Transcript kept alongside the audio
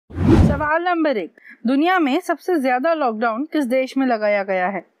सवाल नंबर 1, दुनिया में सबसे ज्यादा लॉकडाउन किस देश में लगाया गया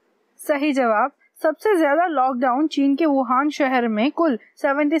है? सही जवाब, सबसे ज्यादा लॉकडाउन चीन के वुहान शहर में कुल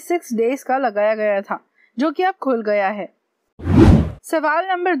 76 डेज का लगाया गया था, जो कि अब खुल गया है। सवाल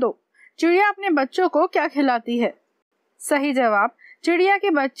नंबर 2, चिड़िया अपने बच्चों को क्या खिलाती है? सही जवाब, चिड़िया के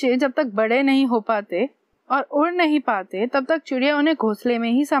बच्चे जब तक बड़े नहीं हो पाते और उड़ नहीं पाते तब तक चिड़िया उन्हें घोंसले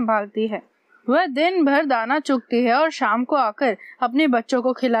में ही संभालती है। वह दिन भर दाना चुगती है और शाम को आकर अपने बच्चों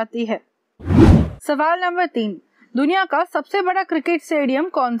को खिलाती है। सवाल नंबर 3, दुनिया का सबसे बड़ा क्रिकेट स्टेडियम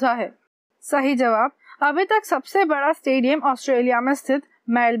कौन सा है? सही जवाब, अभी तक सबसे बड़ा स्टेडियम ऑस्ट्रेलिया में स्थित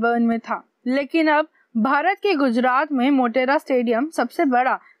मेलबर्न में था, लेकिन अब भारत के गुजरात में मोटेरा स्टेडियम सबसे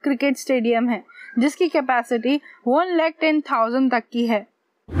बड़ा क्रिकेट स्टेडियम है, जिसकी कैपेसिटी 1,10,000 तक की है।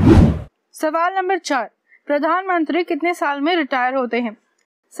 सवाल नंबर 4, प्रधानमंत्री कितने साल में रिटायर होते हैं?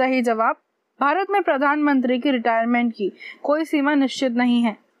 सही जवाब, भारत में प्रधानमंत्री की रिटायरमेंट की कोई सीमा निश्चित नहीं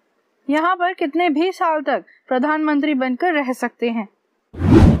है। यहाँ पर कितने भी साल तक प्रधानमंत्री बनकर रह सकते हैं।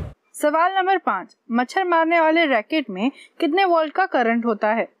 सवाल नंबर 5, मच्छर मारने वाले रैकेट में कितने वोल्ट का करंट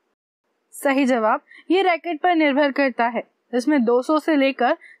होता है? सही जवाब, ये रैकेट पर निर्भर करता है। इसमें 200 से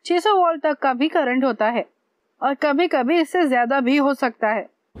लेकर 600 वोल्ट तक का भी करंट होता है और कभी कभी इससे ज्यादा भी हो सकता है।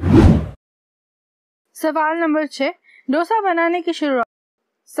 सवाल नंबर 6, डोसा बनाने की शुरुआत?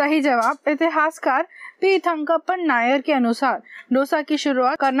 सही जवाब, इतिहासकार पी थंकप्पन नायर के अनुसार डोसा की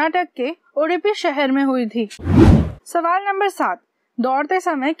शुरुआत कर्नाटक के उडुपी शहर में हुई थी। सवाल नंबर 7, दौड़ते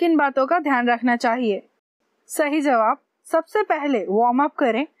समय किन बातों का ध्यान रखना चाहिए? सही जवाब, सबसे पहले वार्म अप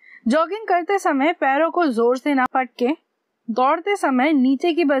करें। जॉगिंग करते समय पैरों को जोर से ना पटकें। दौड़ते समय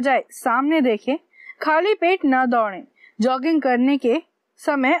नीचे की बजाय सामने देखें। खाली पेट न दौड़ें। जॉगिंग करने के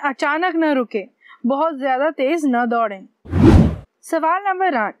समय अचानक न रुकें। बहुत ज्यादा तेज न दौड़ें। सवाल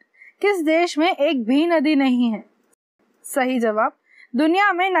नंबर 8, किस देश में एक भी नदी नहीं है? सही जवाब,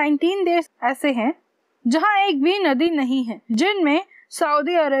 दुनिया में 19 देश ऐसे हैं जहां एक भी नदी नहीं है, जिनमें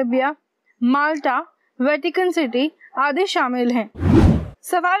सऊदी अरेबिया, माल्टा, वेटिकन सिटी आदि शामिल हैं।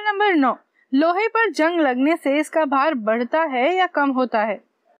 सवाल नंबर 9, लोहे पर जंग लगने से इसका भार बढ़ता है या कम होता है?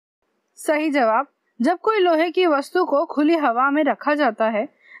 सही जवाब, जब कोई लोहे की वस्तु को खुली हवा में रखा जाता है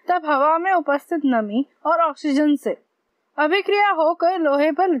तब हवा में उपस्थित नमी और ऑक्सीजन से अभिक्रिया होकर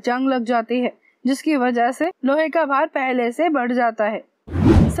लोहे पर जंग लग जाती है, जिसकी वजह से लोहे का भार पहले से बढ़ जाता है।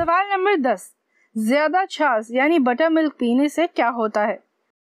 सवाल नंबर 10, ज्यादा छाछ यानी बटर मिल्क पीने से क्या होता है?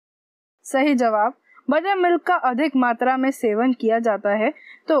 सही जवाब, बटर मिल्क का अधिक मात्रा में सेवन किया जाता है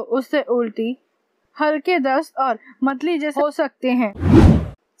तो उससे उल्टी, हल्के दस्त और मतली जैसे हो सकते हैं।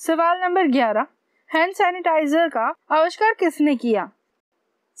 सवाल नंबर 11, हैंड सैनिटाइजर का आविष्कार किसने किया?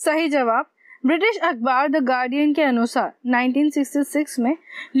 सही जवाब, ब्रिटिश अखबार द गार्डियन के अनुसार 1966 में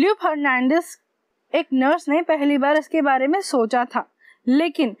ल्यू फर्नांडिस एक नर्स ने पहली बार इसके बारे में सोचा था,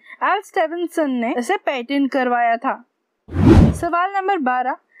 लेकिन एल स्टेवेंसन ने इसे पेटेंट करवाया था। सवाल नंबर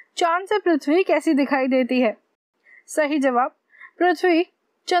 12, चांद से पृथ्वी कैसी दिखाई देती है? सही जवाब, पृथ्वी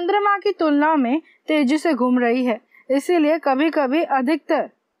चंद्रमा की तुलना में तेजी से घूम रही है, इसीलिए कभी कभी अधिकतर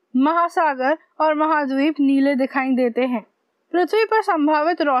महासागर और महाद्वीप नीले दिखाई देते हैं। पृथ्वी पर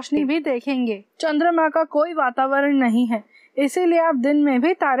संभावित रोशनी भी देखेंगे। चंद्रमा का कोई वातावरण नहीं है, इसीलिए आप दिन में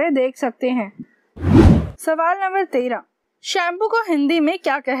भी तारे देख सकते हैं। सवाल नंबर 13, शैम्पू को हिंदी में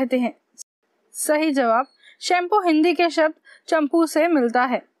क्या कहते हैं? सही जवाब, शैम्पू हिंदी के शब्द चंपू से मिलता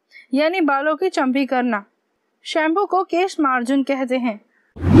है, यानी बालों की चंपी करना। शैम्पू को केश मार्जन कहते हैं।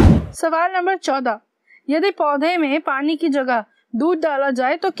 सवाल नंबर 14, यदि पौधे में पानी की जगह दूध डाला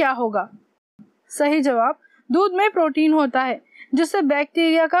जाए तो क्या होगा? सही जवाब, दूध में प्रोटीन होता है जिससे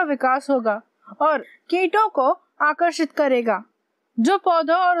बैक्टीरिया का विकास होगा और कीटों को आकर्षित करेगा, जो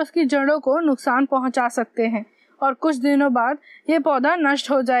पौधों और उसकी जड़ों को नुकसान पहुंचा सकते हैं और कुछ दिनों बाद ये पौधा नष्ट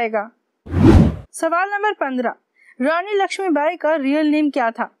हो जाएगा। सवाल नंबर 15, रानी लक्ष्मीबाई का रियल नेम क्या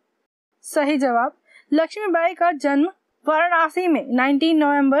था? सही जवाब, लक्ष्मीबाई का जन्म वाराणसी में 19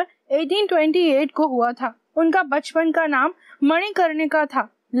 नवंबर 1828 को हुआ था। उनका बचपन का नाम मणिकर्णिका था,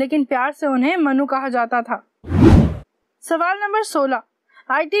 लेकिन प्यार से उन्हें मनु कहा जाता था। सवाल नंबर 16,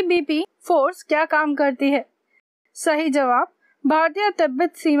 आईटीबीपी फोर्स क्या काम करती है? सही जवाब, भारतीय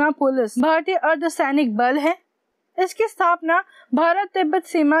तिब्बत सीमा पुलिस भारतीय अर्धसैनिक बल है। इसकी स्थापना भारत तिब्बत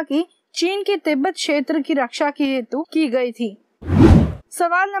सीमा की चीन के तिब्बत क्षेत्र की रक्षा के हेतु की गई थी।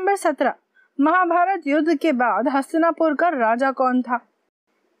 सवाल नंबर 17, महाभारत युद्ध के बाद हस्तिनापुर का राजा कौन था?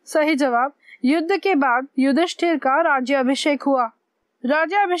 सही जवाब, युद्ध के बाद युधिष्ठिर का राज्याभिषेक हुआ।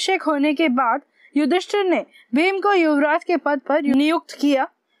 राज्याभिषेक होने के बाद युधिष्ठिर ने भीम को युवराज के पद पर नियुक्त किया।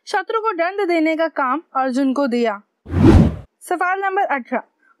 शत्रु को दंड देने का काम अर्जुन को दिया। सवाल नंबर 18,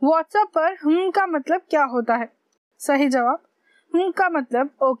 व्हाट्सएप पर का मतलब क्या होता है? सही जवाब, का मतलब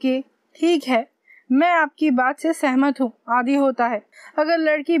ओके, ठीक है, मैं आपकी बात से सहमत हूँ आदि होता है। अगर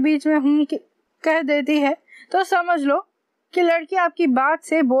लड़की बीच में हूँ कह देती है तो समझ लो कि लड़की आपकी बात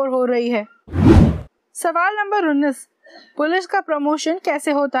से बोर हो रही है। सवाल नंबर 19, पुलिस का प्रमोशन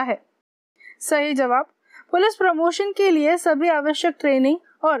कैसे होता है? सही जवाब, पुलिस प्रमोशन के लिए सभी आवश्यक ट्रेनिंग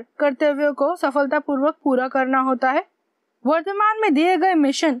और कर्तव्यों को सफलतापूर्वक पूरा करना होता है। वर्तमान में दिए गए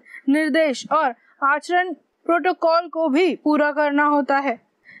मिशन, निर्देश और आचरण प्रोटोकॉल को भी पूरा करना होता है,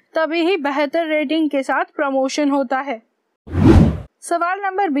 तभी ही बेहतर रेटिंग के साथ प्रमोशन होता है। सवाल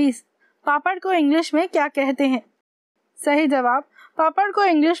नंबर 20, पापड़ को इंग्लिश में क्या कहते हैं? सही जवाब, पापड़ को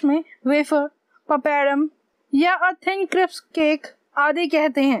इंग्लिश में वेफर, पपैडम या अ थिन क्रिस्प केक आदि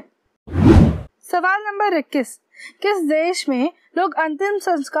कहते हैं। सवाल नंबर 21, किस देश में लोग अंतिम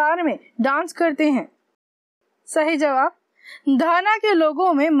संस्कार में डांस करते हैं? सही जवाब, घाना के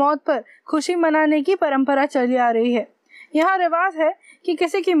लोगों में मौत पर खुशी मनाने की परंपरा चली आ रही है। यहाँ रिवाज है कि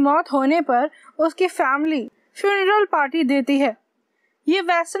किसी की मौत होने पर उसकी फैमिली फ्यूनरल पार्टी देती है। ये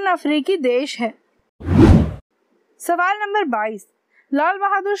वेस्टर्न अफ्रीकी देश है। सवाल नंबर 22, लाल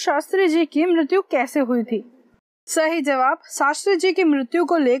बहादुर शास्त्री जी की मृत्यु कैसे हुई थी? सही जवाब, शास्त्री जी की मृत्यु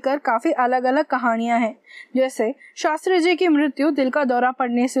को लेकर काफी अलग अलग कहानियां हैं। जैसे शास्त्री जी की मृत्यु दिल का दौरा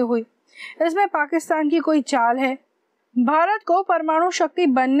पड़ने से हुई। इसमें पाकिस्तान की कोई चाल है। भारत को परमाणु शक्ति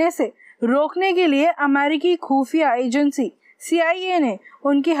बनने से रोकने के लिए अमेरिकी खुफिया एजेंसी CIA ने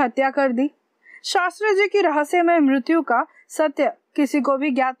उनकी हत्या कर दी। शास्त्री जी की रहस्यमय मृत्यु का सत्य किसी को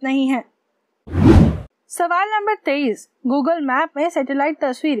भी ज्ञात नहीं है। सवाल नंबर 23, गूगल मैप में सैटेलाइट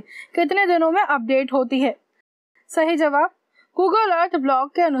तस्वीर कितने दिनों में अपडेट होती है? सही जवाब, गूगल अर्थ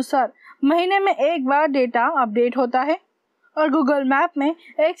ब्लॉग के अनुसार महीने में एक बार डेटा अपडेट होता है और गूगल मैप में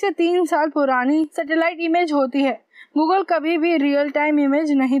 1 से 3 साल पुरानी सैटेलाइट इमेज होती है। गूगल कभी भी रियल टाइम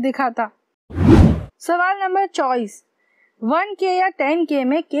इमेज नहीं दिखाता। सवाल नंबर 24, 1K या 10K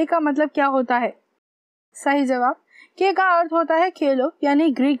में K का मतलब क्या होता है? सही जवाब, K का अर्थ होता है खेलो, यानी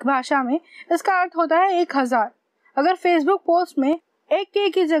ग्रीक भाषा में इसका अर्थ होता है 1000। अगर फेसबुक पोस्ट में 1K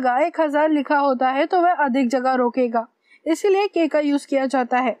की जगह 1000 लिखा होता है तो वह अधिक जगह रोकेगा, इसीलिए K का यूज किया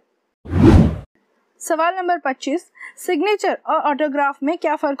जाता है। सवाल नंबर 25, सिग्नेचर और ऑटोग्राफ में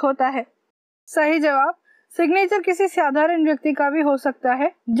क्या फर्क होता है? सही जवाब, सिग्नेचर किसी साधारण व्यक्ति का भी हो सकता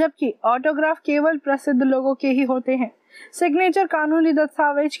है, जबकि ऑटोग्राफ केवल प्रसिद्ध लोगों के ही होते हैं। सिग्नेचर कानूनी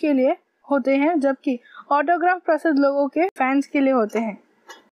दस्तावेज के लिए होते हैं, जबकि ऑटोग्राफ प्रसिद्ध लोगों के फैंस के लिए होते हैं।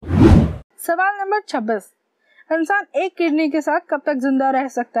 सवाल नंबर 26, इंसान एक किडनी के साथ कब तक जिंदा रह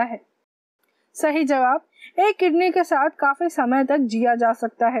सकता है? सही जवाब, एक किडनी के साथ काफी समय तक जिया जा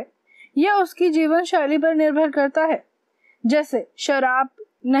सकता है। यह उसकी जीवन शैली पर निर्भर करता है, जैसे शराब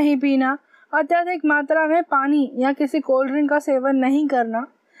नहीं पीना, अत्यधिक मात्रा में पानी या किसी कोल्ड ड्रिंक का सेवन नहीं करना,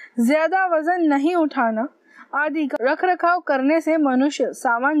 ज्यादा वजन नहीं उठाना आदि का रखरखाव करने से मनुष्य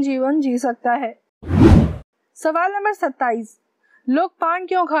सामान्य जीवन जी सकता है। सवाल नंबर 27, लोग पान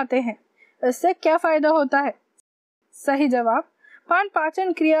क्यों खाते हैं? इससे क्या फायदा होता है? सही जवाब, पान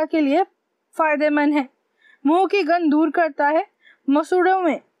पाचन क्रिया के लिए फायदेमंद है, मुंह की गंध दूर करता है, मसूड़ों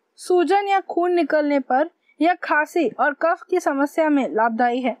में सूजन या खून निकलने पर या खांसी और कफ की समस्या में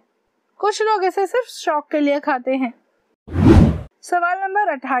लाभदायी है। कुछ लोग इसे सिर्फ शौक के लिए खाते हैं। सवाल नंबर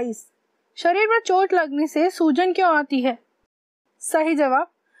 28, शरीर में चोट लगने से सूजन क्यों आती है? सही जवाब,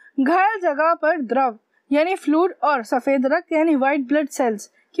 घायल जगह पर द्रव यानी फ्लूइड और सफेद रक्त यानी व्हाइट ब्लड सेल्स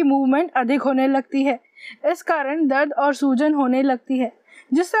की मूवमेंट अधिक होने लगती है। इस कारण दर्द और सूजन होने लगती है,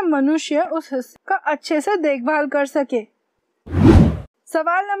 जिससे मनुष्य उस हिस्से का अच्छे से देखभाल कर सके।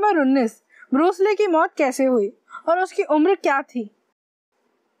 सवाल नंबर 19, ब्रूस ली की मौत कैसे हुई और उसकी उम्र क्या थी?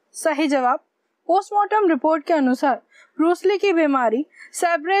 सही जवाब, पोस्टमार्टम रिपोर्ट के अनुसार ब्रूस ली की बीमारी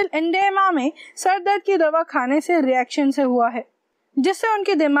सेरेब्रल एडेमा में सर दर्द की दवा खाने से रिएक्शन से हुआ है, जिससे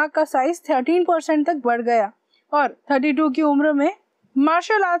उनके दिमाग का साइज 13% तक बढ़ गया और 32 की उम्र में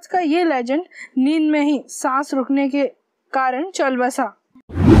मार्शल आर्ट्स का ये लेजेंड नींद में ही सांस रुकने के कारण चल बसा।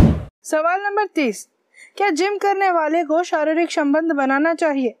 सवाल नंबर 30, क्या जिम करने वाले को शारीरिक संबंध बनाना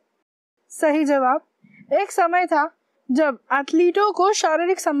चाहिए? सही जवाब, एक समय था जब एथलीटों को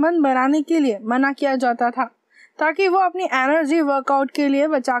शारीरिक संबंध बनाने के लिए मना किया जाता था, ताकि वो अपनी एनर्जी वर्कआउट के लिए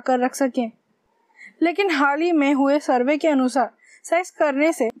बचा कर रख सकें। लेकिन हाल ही में हुए सर्वे के अनुसार सेक्स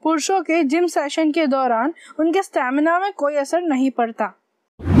करने से पुरुषों के जिम सेशन के दौरान उनके स्टैमिना में कोई असर नहीं पड़ता।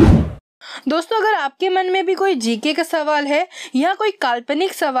 दोस्तों, अगर आपके मन में भी कोई जीके का सवाल है या कोई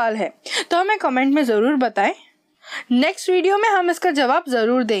काल्पनिक सवाल है तो हमें कमेंट में जरूर बताएं। नेक्स्ट वीडियो में हम इसका जवाब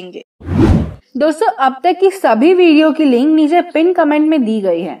जरूर देंगे। दोस्तों, अब तक की सभी वीडियो की लिंक नीचे पिन कमेंट में दी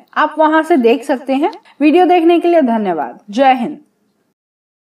गई है, आप वहां से देख सकते हैं। वीडियो देखने के लिए धन्यवाद। जय हिंद।